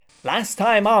Last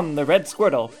time on the Red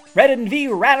Squirtle, Red and V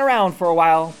ran around for a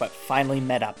while, but finally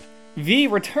met up. V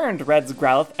returned Red's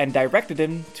Growlithe and directed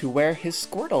him to where his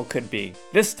Squirtle could be.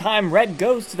 This time Red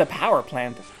goes to the power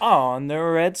plant on the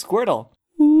Red Squirtle.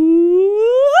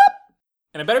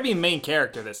 And it better be main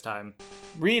character this time.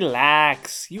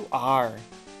 Relax, you are.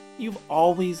 You've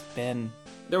always been.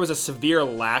 There was a severe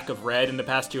lack of Red in the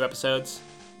past 2 episodes.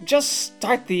 Just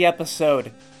start the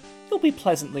episode. You'll be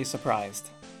pleasantly surprised.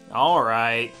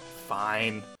 Alright,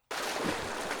 fine.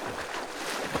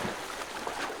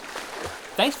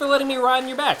 Thanks for letting me ride on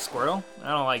your back, Squirtle. I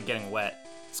don't like getting wet.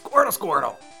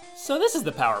 Squirtle! So this is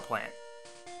the power plant.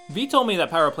 V told me that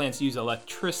power plants use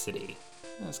electricity.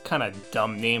 That's kind of a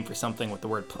dumb name for something with the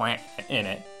word plant in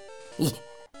it.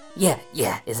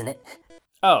 Yeah, isn't it?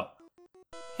 Oh.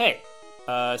 Hey,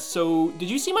 so did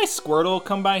you see my Squirtle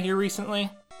come by here recently?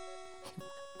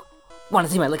 Want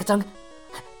to see my Lickitung?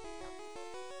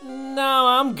 No,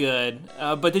 I'm good.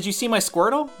 But did you see my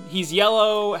Squirtle? He's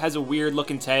yellow, has a weird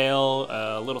looking tail,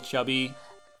 a little chubby.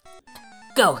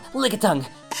 Go, Lickitung!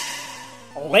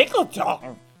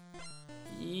 Lickitung?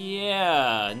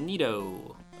 Yeah,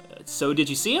 neato. So did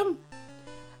you see him?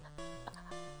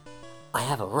 I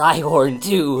have a Rhyhorn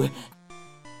too.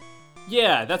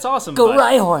 Yeah, that's awesome. Go but...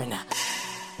 Rhyhorn!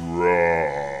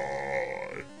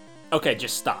 Okay,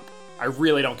 just stop. I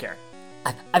really don't care.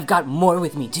 I've got more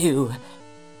with me too.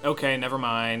 Okay, never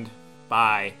mind.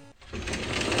 Bye.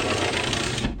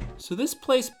 So this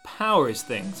place powers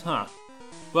things, huh?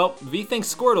 Well, V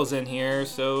thinks Squirtle's in here,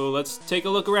 so let's take a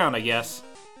look around, I guess.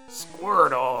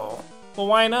 Squirtle! Well,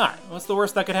 why not? What's the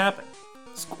worst that could happen?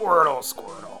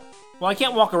 Squirtle! Well, I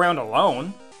can't walk around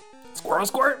alone.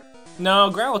 Squirt? No,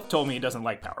 Growlithe told me he doesn't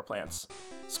like power plants.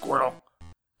 Squirtle.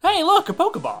 Hey, look, a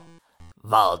Pokeball!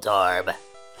 Voltorb.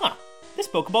 Huh, this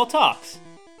Pokeball talks.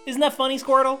 Isn't that funny,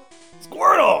 Squirtle?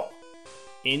 Squirtle!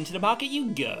 Into the pocket you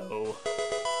go.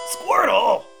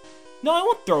 Squirtle! No, I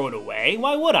won't throw it away.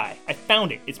 Why would I? I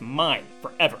found it. It's mine.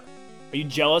 Forever. Are you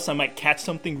jealous I might catch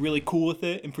something really cool with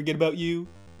it and forget about you?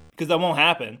 Because that won't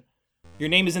happen. Your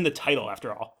name is in the title,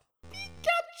 after all.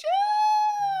 Pikachu!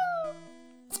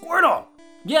 Squirtle!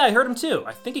 Yeah, I heard him too.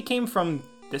 I think it came from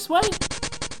this way?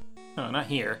 Oh, not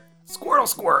here.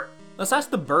 Squirt! Let's ask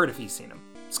the bird if he's seen him.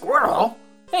 Squirtle?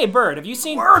 Hey, bird, have you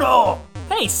seen... Squirtle!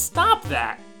 Hey, stop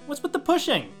that! What's with the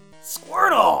pushing?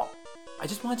 Squirtle! I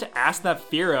just wanted to ask that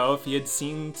Fearow if he had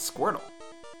seen Squirtle.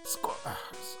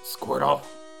 Squirtle?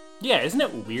 Yeah, isn't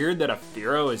it weird that a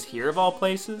Fearow is here of all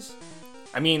places?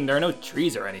 I mean, there are no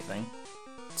trees or anything.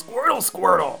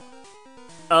 Squirtle!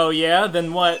 Oh yeah?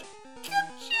 Then what?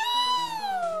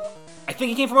 I think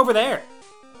he came from over there.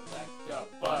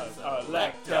 Electabuzz,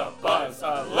 Electabuzz,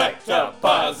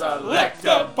 Electabuzz,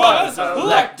 Electabuzz,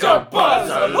 Electabuzz,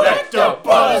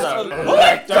 Electabuzz,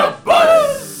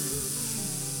 Electabuzz!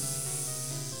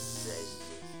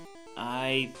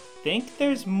 I think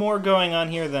there's more going on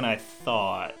here than I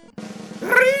thought.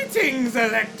 Greetings,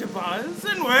 Electabuzz,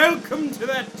 and welcome to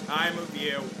that time of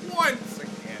year once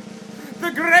again.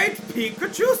 The Great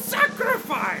Pikachu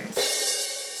Sacrifice!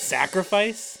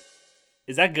 Sacrifice?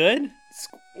 Is that good?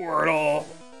 Squirtle.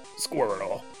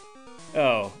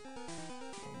 Oh.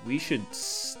 We should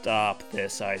stop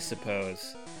this, I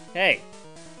suppose. Hey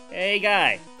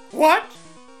guy. What?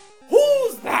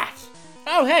 Who's that?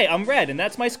 Oh hey, I'm Red, and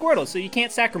that's my Squirtle, so you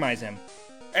can't sacrifice him.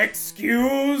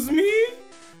 Excuse me?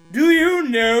 Do you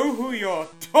know who you're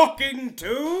talking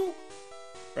to?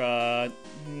 No,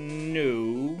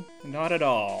 not at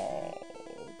all.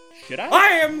 Should I? I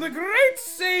am the great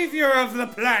savior of the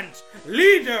plant,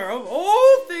 leader of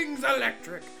all things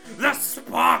electric, the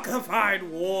sparkified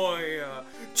warrior,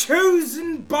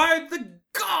 chosen by the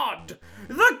god,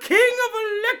 the king of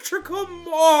electrical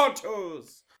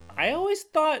mortals. I always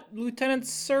thought Lieutenant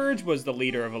Surge was the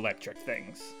leader of electric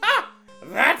things. Ah,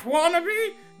 that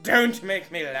wannabe? Don't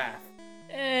make me laugh.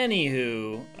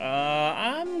 Anywho,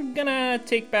 I'm gonna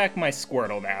take back my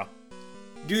Squirtle now.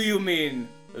 Do you mean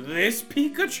this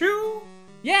Pikachu?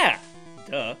 Yeah,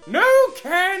 duh. No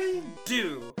can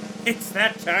do. It's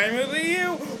that time of the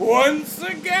year once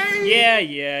again. Yeah,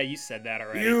 you said that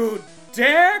already. You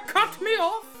dare cut me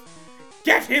off?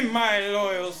 Get him, my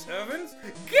loyal servants.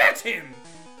 Get him.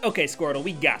 Okay, Squirtle,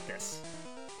 we got this.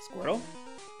 Squirtle?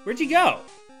 Where'd you go?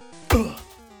 Ugh.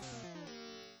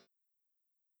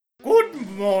 Good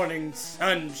morning,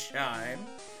 sunshine.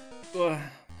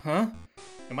 Huh?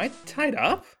 Am I tied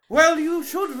up? Well, you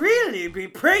should really be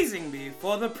praising me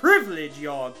for the privilege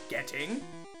you're getting.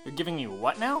 You're giving me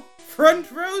what now? Front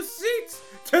row seats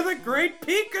to the Great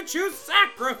Pikachu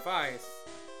Sacrifice.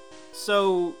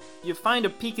 So, you find a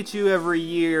Pikachu every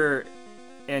year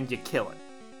and you kill it.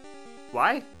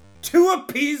 Why? to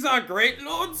appease our great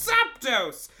Lord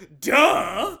Zapdos.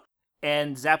 Duh!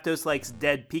 And Zapdos likes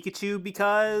dead Pikachu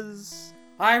because...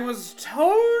 I was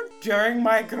told during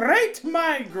my great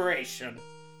migration.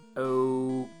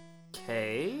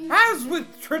 Okay. As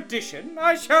with tradition,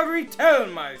 I shall retell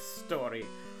my story.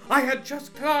 I had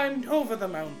just climbed over the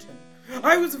mountain.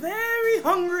 I was very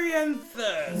hungry and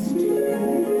thirsty.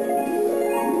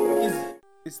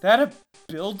 Is that a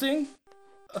building?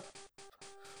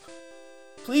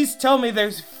 Please tell me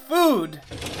there's food.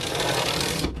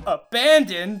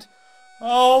 Abandoned?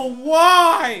 Oh,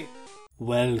 why?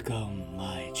 Welcome,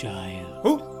 my child.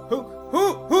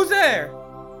 Who's there?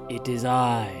 It is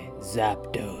I,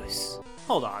 Zapdos.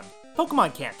 Hold on.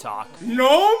 Pokemon can't talk.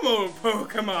 Normal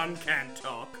Pokemon can't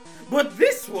talk, but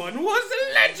this one was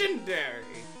legendary.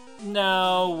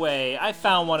 No way. I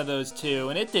found one of those too,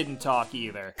 and it didn't talk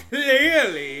either.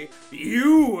 Clearly,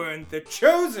 you weren't the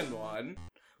chosen one.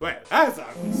 Well, as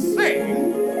I was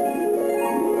saying...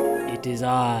 It is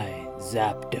I,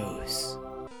 Zapdos.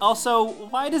 Also,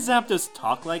 why does Zapdos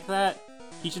talk like that?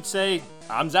 He should say,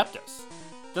 I'm Zapdos.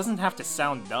 Doesn't have to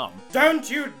sound dumb. Don't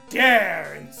you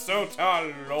dare insult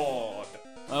our lord.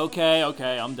 Okay,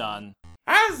 I'm done.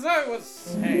 As I was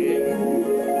saying...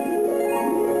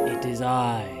 It is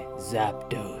I,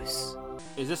 Zapdos.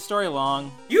 Is this story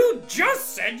long? You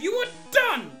just said you were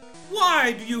done!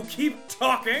 Why do you keep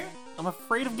talking? I'm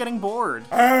afraid of getting bored.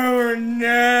 Oh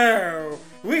no!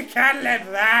 We can't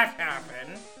let that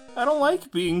happen. I don't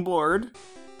like being bored.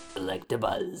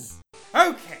 Electabuzz.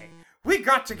 Okay, we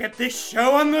got to get this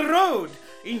show on the road.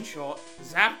 In short,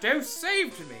 Zapdos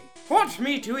saved me, taught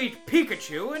me to eat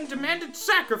Pikachu, and demanded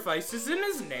sacrifices in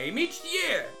his name each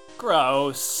year.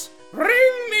 Gross.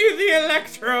 Bring me the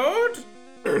Electrode!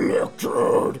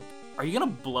 Electrode. Are you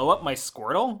gonna blow up my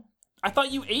Squirtle? I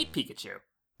thought you ate Pikachu.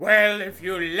 Well, if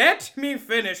you let me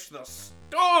finish the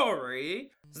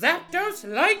story, Zapdos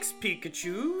likes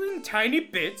Pikachu in tiny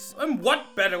bits, and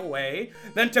what better way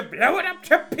than to blow it up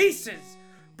to pieces?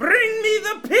 Bring me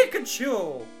the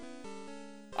Pikachu!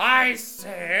 I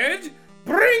said,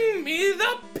 bring me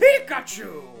the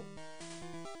Pikachu!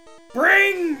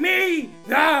 Bring me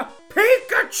the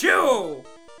Pikachu!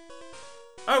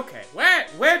 Okay,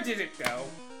 where did it go?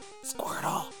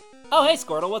 Squirtle. Oh, hey,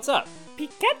 Squirtle, what's up?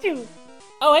 Pikachu!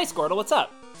 Oh, hey, Squirtle, what's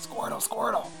up?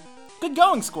 Squirtle. Good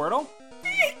going, Squirtle.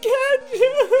 Pikachu!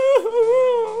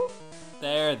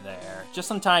 There. Just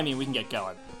some timing, we can get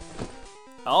going.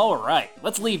 Alright,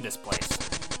 let's leave this place.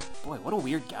 Boy, what a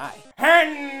weird guy.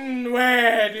 And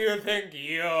where do you think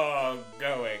you're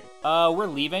going? We're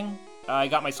leaving. I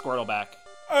got my Squirtle back.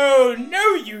 Oh,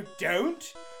 no you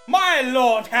don't! My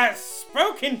lord has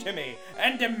spoken to me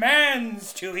and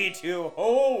demands to eat you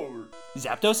whole.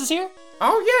 Zapdos is here?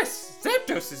 Oh yes,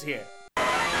 Zapdos is here.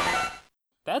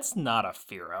 That's not a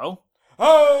Fearow.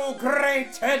 Oh,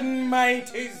 great and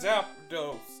mighty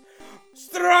Zapdos,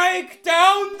 strike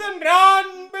down the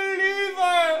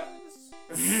non-believers!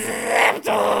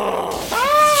 Zapdos!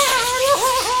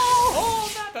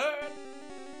 That hurt.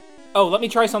 Oh, let me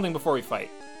try something before we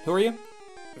fight. Who are you?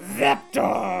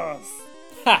 Zapdos!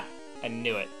 Ha! I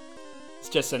knew it. It's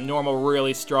just a normal,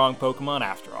 really strong Pokemon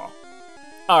after all.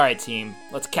 Alright, team,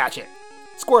 let's catch it.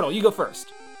 Squirtle, you go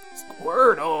first.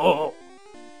 Squirtle!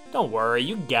 Don't worry,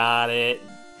 you got it.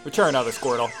 Return, other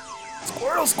Squirtle.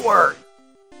 Squirt!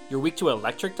 You're weak to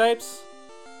electric types?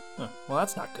 Huh, well,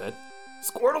 that's not good.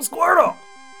 Squirtle!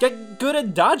 Get good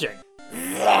at dodging.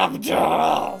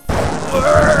 Zapdos!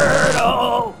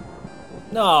 Squirtle!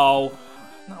 No,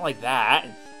 not like that.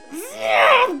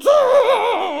 Zapdos!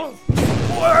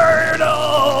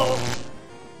 Squirtle!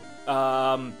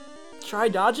 Try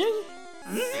dodging?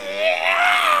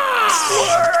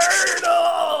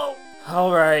 Squirtle!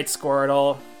 Alright,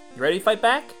 Squirtle. You ready to fight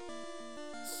back?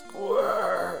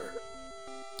 Squirt.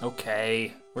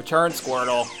 Okay, return,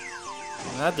 Squirtle.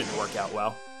 That didn't work out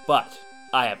well, but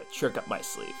I have a trick up my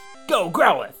sleeve. Go,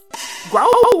 Growlithe!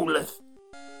 Growlithe!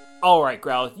 Alright,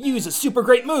 Growlithe, use a super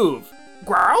great move!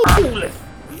 Growlithe!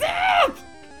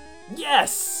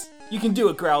 Yes! You can do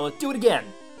it, Growlithe. Do it again.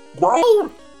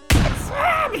 Growlithe!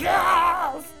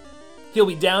 He'll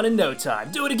be down in no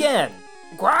time. Do it again.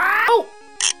 Growl!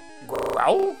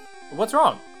 Growl? What's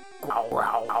wrong?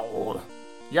 Growl.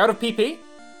 You're out of PP?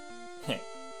 Heh,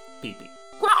 PP.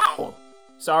 Growl!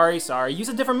 Sorry. Use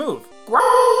a different move.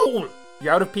 Growl!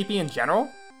 You're out of PP in general?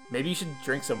 Maybe you should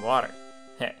drink some water.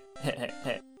 Heh.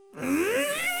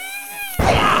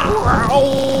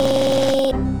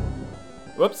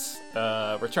 Whoops.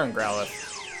 Return Growlithe.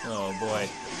 Oh boy.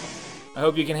 I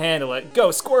hope you can handle it. Go,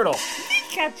 Squirtle!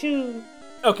 Pikachu!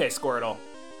 Okay, Squirtle.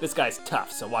 This guy's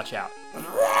tough, so watch out.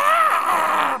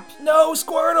 No,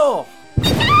 Squirtle!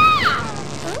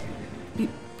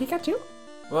 Pikachu?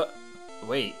 What?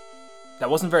 Wait, that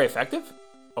wasn't very effective?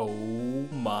 Oh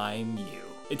my Mew.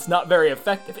 It's not very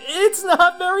effective. It's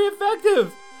not very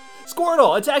effective!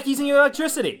 Squirtle, attack using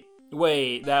electricity!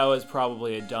 Wait, that was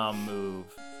probably a dumb move.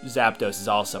 Zapdos is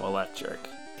also electric.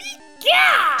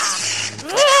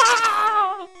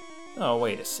 Oh,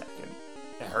 wait a second.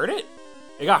 It hurt it?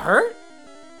 It got hurt?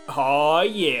 Oh,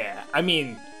 yeah. I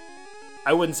mean,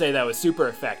 I wouldn't say that was super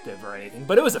effective or anything,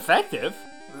 but it was effective.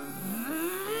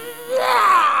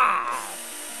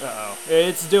 Uh-oh.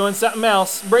 It's doing something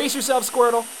else. Brace yourself,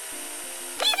 Squirtle.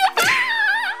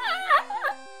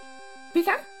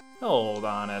 Pika? Hold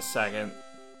on a second.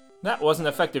 That wasn't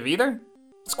effective either?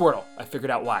 Squirtle, I figured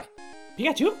out why.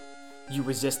 Pikachu? You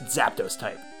resist Zapdos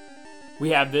type. We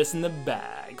have this in the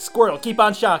bag. Squirtle, keep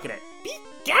on shocking it.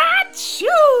 Pikachu!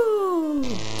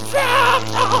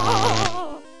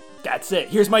 That's it.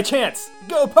 Here's my chance.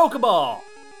 Go Pokeball!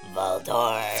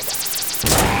 Voltorb.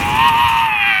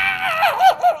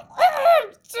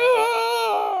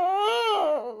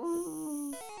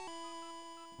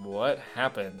 What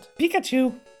happened?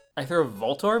 Pikachu! I threw a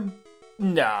Voltorb?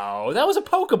 No, that was a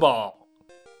Pokeball.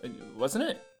 Wasn't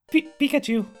it?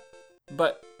 Pikachu!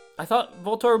 But I thought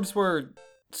Voltorbs were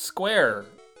square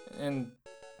and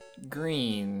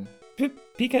green.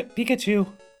 Pikachu!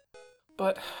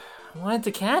 But I wanted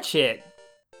to catch it.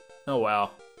 Oh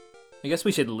well. I guess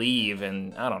we should leave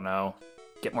and, I don't know,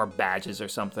 get more badges or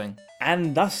something.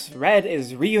 And thus Red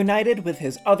is reunited with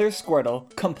his other Squirtle,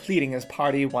 completing his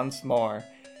party once more.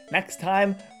 Next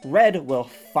time, Red will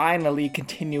finally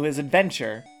continue his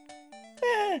adventure.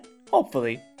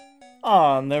 Hopefully,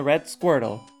 on the Red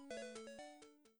Squirtle.